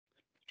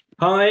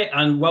Hi,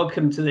 and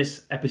welcome to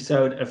this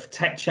episode of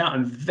Tech Chat.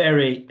 I'm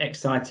very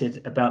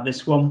excited about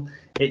this one.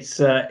 It's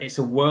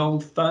a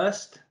world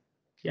first.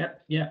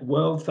 Yeah,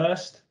 world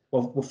first.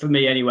 Well, for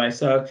me anyway.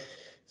 So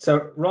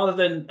rather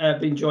than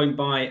being joined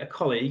by a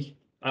colleague,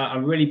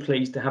 I'm really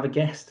pleased to have a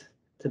guest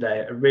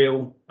today. A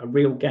real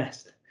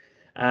guest.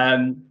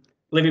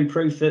 Living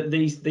proof that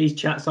these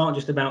chats aren't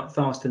just about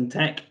Tharstern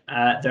Tech.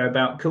 They're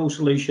about cool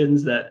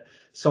solutions that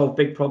solve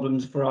big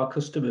problems for our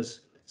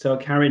customers. So,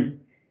 Karen,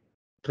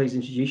 please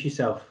introduce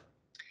yourself.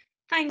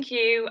 Thank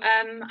you.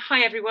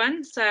 Hi,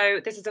 everyone.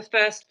 So this is a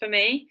first for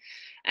me.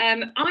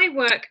 I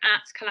work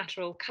at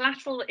Colateral.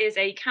 Colateral is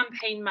a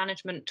campaign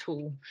management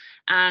tool,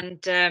 and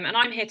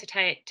I'm here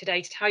today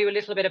to tell you a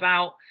little bit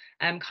about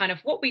kind of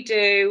what we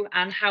do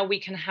and how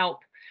we can help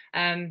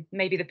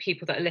maybe the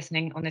people that are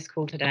listening on this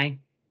call today.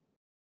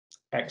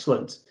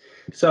 Excellent.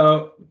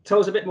 So tell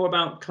us a bit more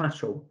about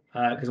Collateral,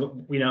 because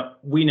we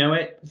know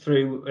it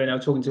through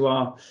talking to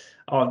our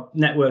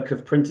network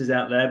of printers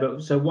out there.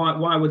 But so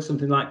why would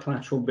something like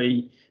Collateral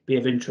be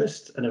of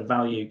interest and of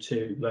value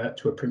to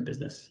a print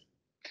business?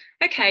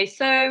 Okay,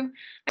 so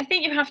I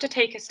think you have to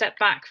take a step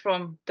back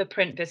from the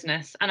print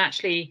business and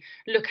actually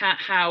look at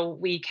how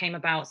we came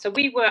about. So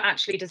we were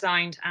actually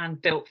designed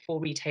and built for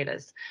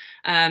retailers.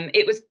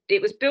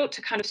 It was built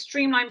to kind of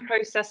streamline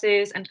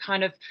processes and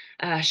kind of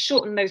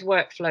shorten those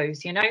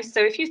workflows, you know.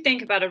 So if you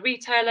think about a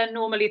retailer,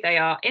 normally they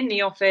are in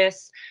the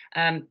office,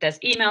 there's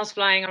emails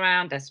flying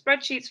around, there's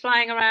spreadsheets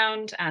flying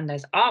around, and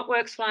there's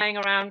artworks flying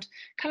around.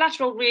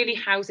 Collateral really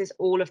houses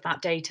all of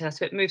that data.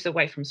 So it moves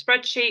away from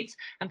spreadsheets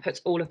and puts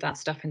all of that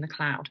stuff in the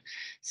cloud.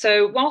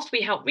 So whilst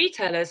we help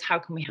retailers, how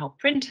can we help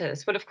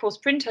printers? Well, of course,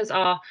 printers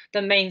are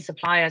the main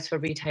suppliers for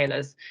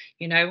retailers,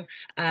 you know,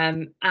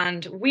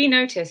 and we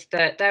noticed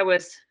that there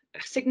was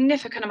a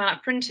significant amount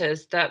of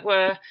printers that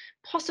were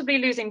possibly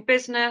losing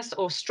business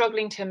or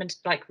struggling to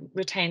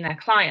retain their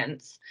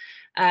clients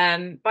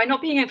by not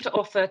being able to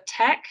offer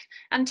tech,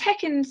 and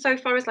tech in so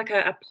far as like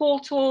a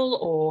portal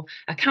or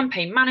a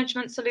campaign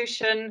management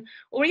solution,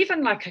 or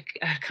even like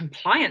a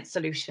compliance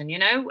solution, you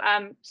know.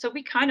 So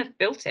we kind of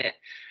built it,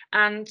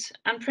 and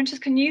printers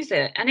can use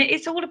it, and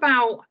it's all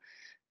about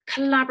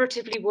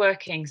collaboratively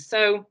working.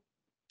 So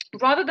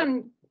rather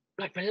than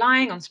like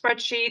relying on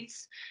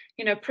spreadsheets,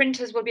 you know,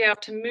 printers will be able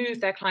to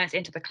move their clients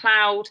into the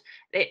cloud.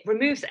 It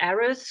removes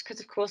errors because,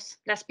 of course,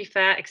 let's be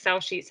fair, Excel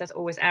sheets, there's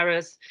always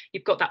errors.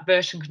 You've got that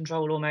version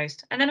control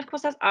almost. And then, of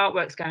course, there's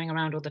artworks going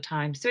around all the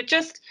time. So it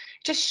just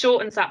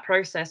shortens that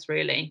process,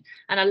 really,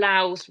 and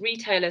allows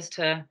retailers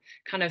to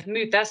kind of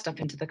move their stuff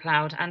into the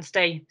cloud and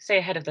stay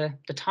ahead of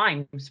the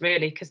times,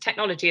 really, because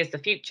technology is the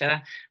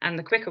future. And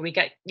the quicker we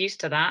get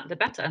used to that, the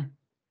better.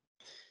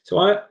 So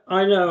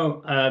I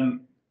know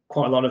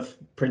quite a lot of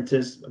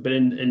printers. I've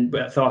been in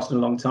Tharstern a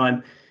long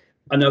time.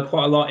 I know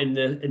quite a lot in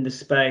the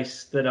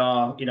space that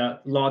are, you know,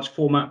 large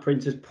format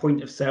printers,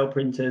 point of sale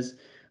printers.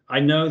 I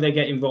know they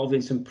get involved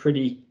in some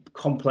pretty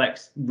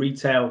complex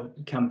retail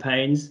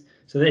campaigns.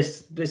 So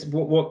this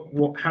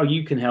how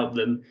you can help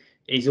them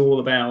is all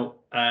about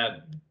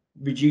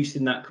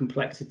reducing that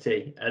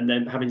complexity and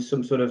then having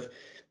some sort of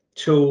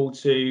tool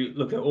to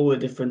look at all the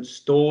different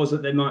stores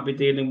that they might be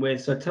dealing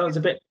with. So tell us a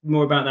bit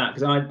more about that,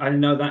 because I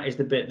know that is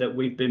the bit that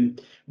we've been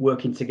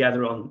working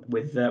together on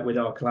with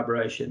our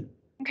collaboration.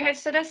 Okay,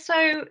 so there's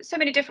so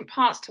many different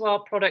parts to our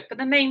product, but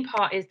the main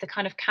part is the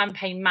kind of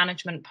campaign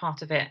management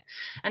part of it.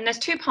 And there's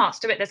two parts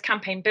to it. There's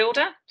Campaign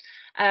Builder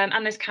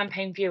and there's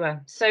Campaign Viewer.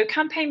 So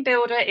Campaign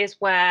Builder is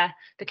where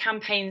the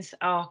campaigns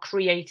are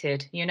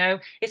created, you know.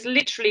 It's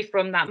literally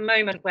from that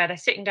moment where they're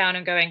sitting down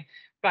and going,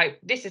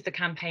 right, this is the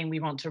campaign we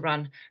want to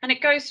run. And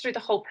it goes through the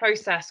whole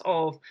process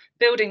of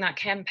building that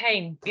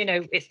campaign. You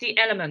know, it's the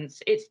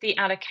elements, it's the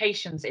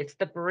allocations, it's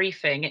the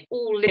briefing. It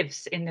all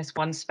lives in this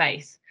one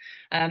space.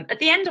 At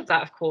the end of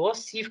that, of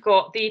course, you've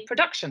got the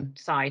production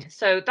side.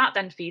 So that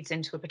then feeds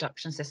into a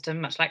production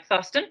system, much like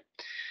Tharstern.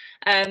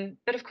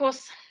 But of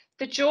course,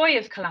 the joy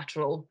of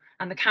Collateral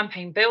and the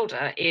Campaign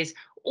Builder is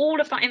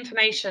all of that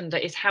information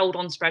that is held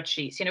on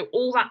spreadsheets, you know,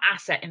 all that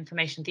asset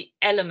information, the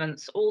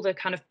elements, all the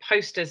kind of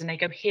posters, and they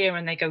go here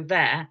and they go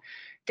there.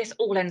 This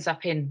all ends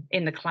up in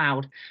the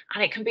cloud,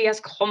 and it can be as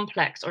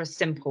complex or as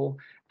simple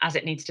as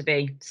it needs to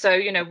be. So,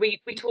 you know,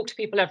 we talk to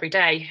people every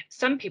day.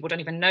 Some people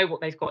don't even know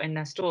what they've got in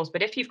their stores,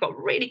 but if you've got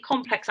really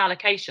complex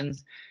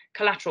allocations,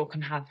 Collateral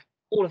can have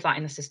all of that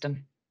in the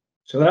system.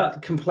 So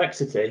that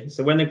complexity.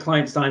 So when the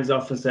client signs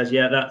off and says,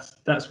 "Yeah,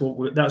 that's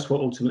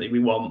what ultimately we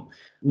want,"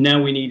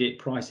 now we need it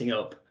pricing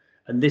up,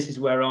 and this is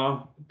where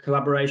our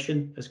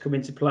collaboration has come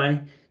into play.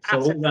 So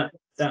Absolutely.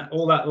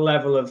 all that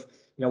level of,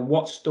 you know,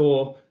 what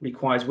store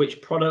requires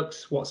which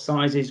products, what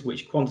sizes,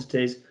 which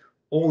quantities,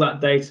 all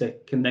that data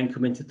can then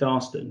come into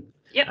Tharstern.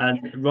 Yep.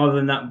 And rather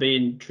than that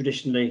being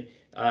traditionally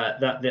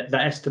that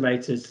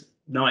estimator's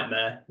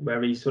nightmare,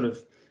 where he sort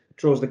of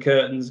draws the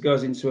curtains,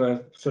 goes into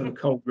a sort of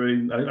cold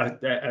room,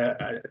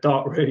 a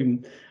dark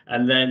room,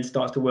 and then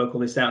starts to work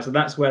all this out. So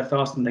that's where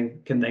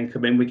Tharstern can then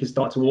come in. We can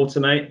start to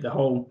automate the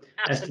whole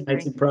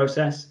estimating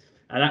process,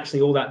 and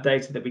actually all that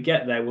data that we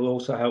get there will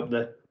also help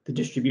the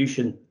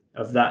distribution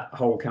that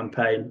whole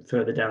campaign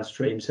further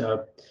downstream.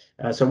 So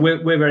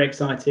we're very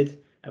excited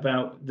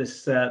about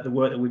this, the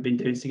work that we've been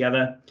doing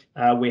together.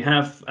 We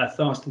have a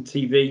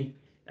TharsternTV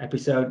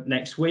episode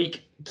next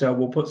week, so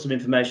we'll put some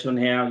information on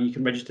how you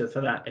can register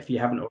for that if you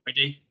haven't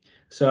already.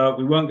 So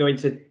we won't go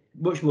into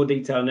much more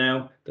detail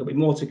now. There'll be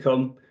more to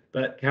come,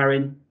 but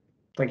Karen,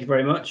 thank you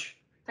very much.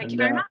 Thank you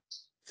very much.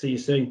 See you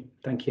soon.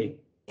 Thank you.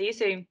 See you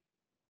soon.